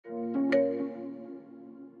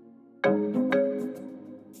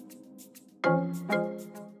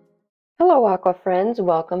Aqua friends,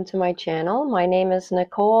 welcome to my channel. My name is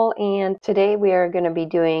Nicole and today we are going to be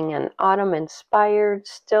doing an autumn inspired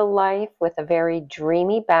still life with a very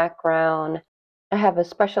dreamy background. I have a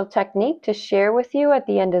special technique to share with you at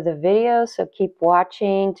the end of the video, so keep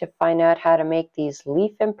watching to find out how to make these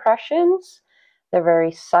leaf impressions. They're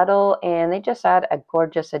very subtle and they just add a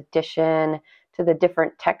gorgeous addition to the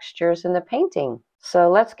different textures in the painting. So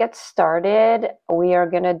let's get started. We are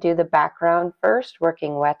going to do the background first,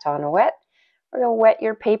 working wet on wet. We're going to wet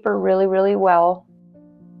your paper really well.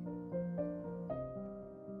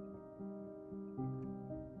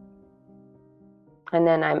 And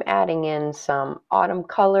then I'm adding in some autumn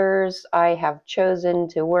colors. I have chosen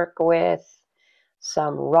to work with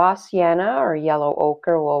some raw sienna or yellow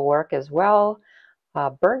ochre will work as well.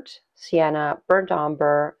 Burnt sienna, burnt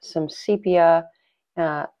umber, some sepia,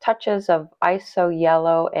 touches of iso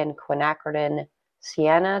yellow and quinacridone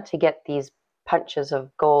sienna to get these punches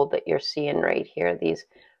of gold that you're seeing right here, these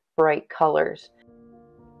bright colors.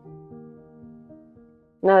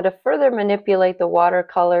 Now to further manipulate the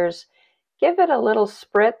watercolors, give it a little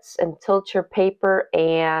spritz and tilt your paper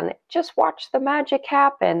and just watch the magic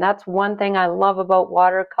happen. That's one thing I love about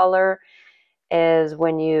watercolor, is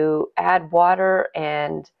when you add water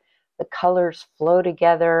and the colors flow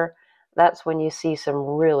together, that's when you see some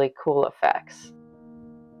really cool effects.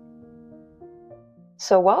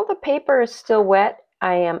 So while the paper is still wet,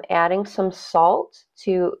 I am adding some salt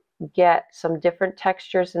to get some different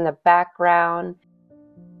textures in the background.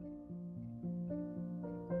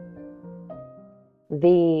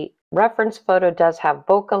 The reference photo does have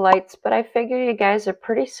bokeh lights, but I figure you guys are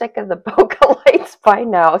pretty sick of the bokeh lights by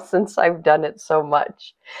now since I've done it so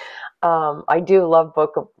much. I do love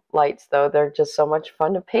bokeh lights though, they're just so much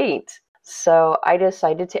fun to paint. So I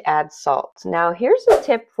decided to add salt. Now here's a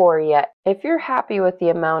tip for you. If you're happy with the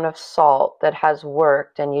amount of salt that has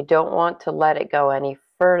worked and you don't want to let it go any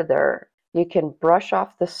further, you can brush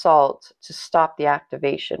off the salt to stop the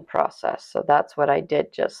activation process. So that's what I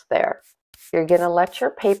did just there. You're going to let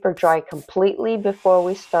your paper dry completely before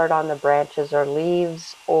we start on the branches or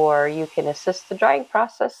leaves, or you can assist the drying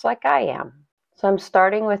process like I am. So I'm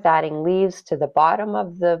starting with adding leaves to the bottom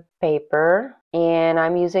of the paper, and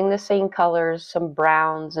I'm using the same colors, some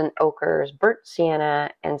browns and ochres, burnt sienna,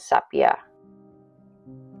 and sepia.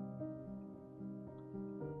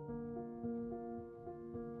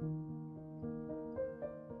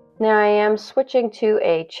 Now I am switching to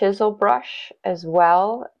a chisel brush as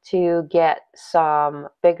well to get some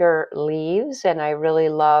bigger leaves, and I really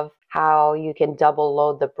love how you can double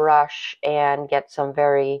load the brush and get some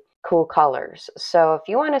very cool colors. So if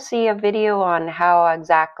you want to see a video on how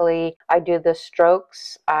exactly I do the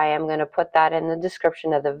strokes, I am going to put that in the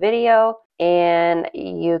description of the video, and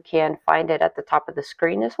you can find it at the top of the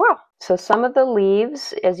screen as well. So some of the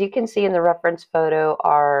leaves, as you can see in the reference photo,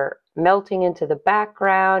 are melting into the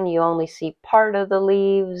background. You only see part of the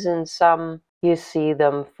leaves, and some you see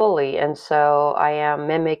them fully, and so I am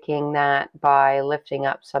mimicking that by lifting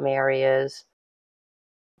up some areas.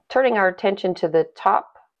 Turning our attention to the top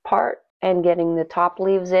part and getting the top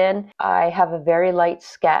leaves in, I have a very light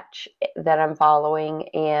sketch that I'm following,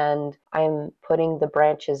 and I'm putting the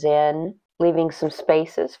branches in, leaving some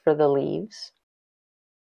spaces for the leaves.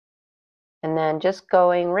 And then just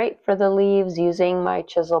going right for the leaves using my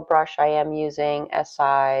chisel brush. I am using a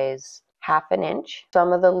size 1/2 inch.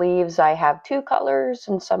 Some of the leaves I have 2 colors,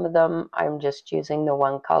 and some of them I'm just using the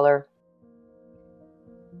 1 color.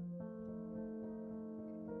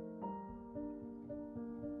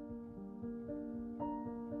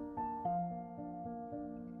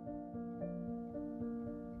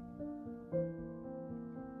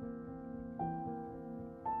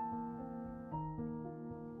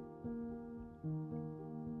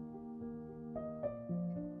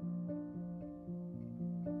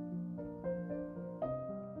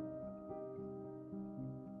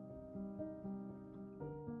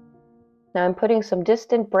 Now I'm putting some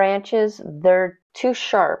distant branches. They're too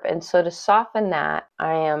sharp, and so to soften that,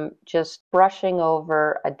 I am just brushing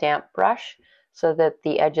over a damp brush so that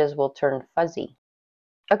the edges will turn fuzzy.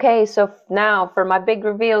 Okay, so now for my big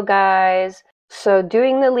reveal, guys. So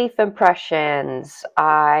doing the leaf impressions,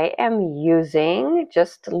 I am using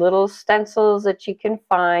just little stencils that you can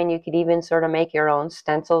find. You could even sort of make your own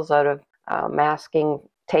stencils out of masking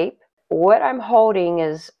tape. What I'm holding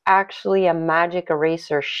is actually a magic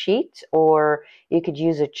eraser sheet, or you could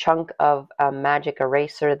use a chunk of a magic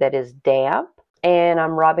eraser that is damp, and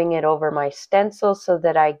I'm rubbing it over my stencil so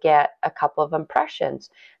that I get a couple of impressions.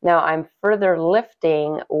 Now I'm further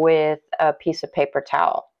lifting with a piece of paper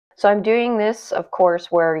towel. So I'm doing this, of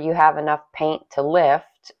course, where you have enough paint to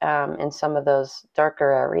lift in some of those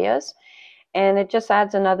darker areas. and it just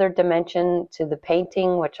adds another dimension to the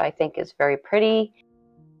painting, which I think is very pretty.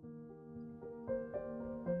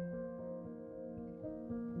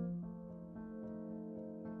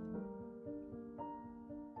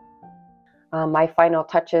 My final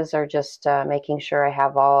touches are just making sure I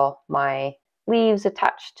have all my leaves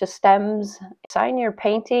attached to stems. Sign your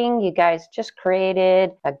painting. You guys just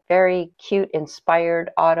created a very cute,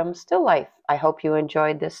 inspired autumn still life. I hope you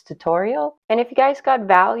enjoyed this tutorial. And if you guys got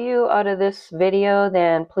value out of this video,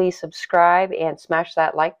 then please subscribe and smash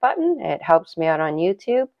that like button. It helps me out on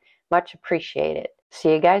YouTube. Much appreciated.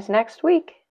 See you guys next week.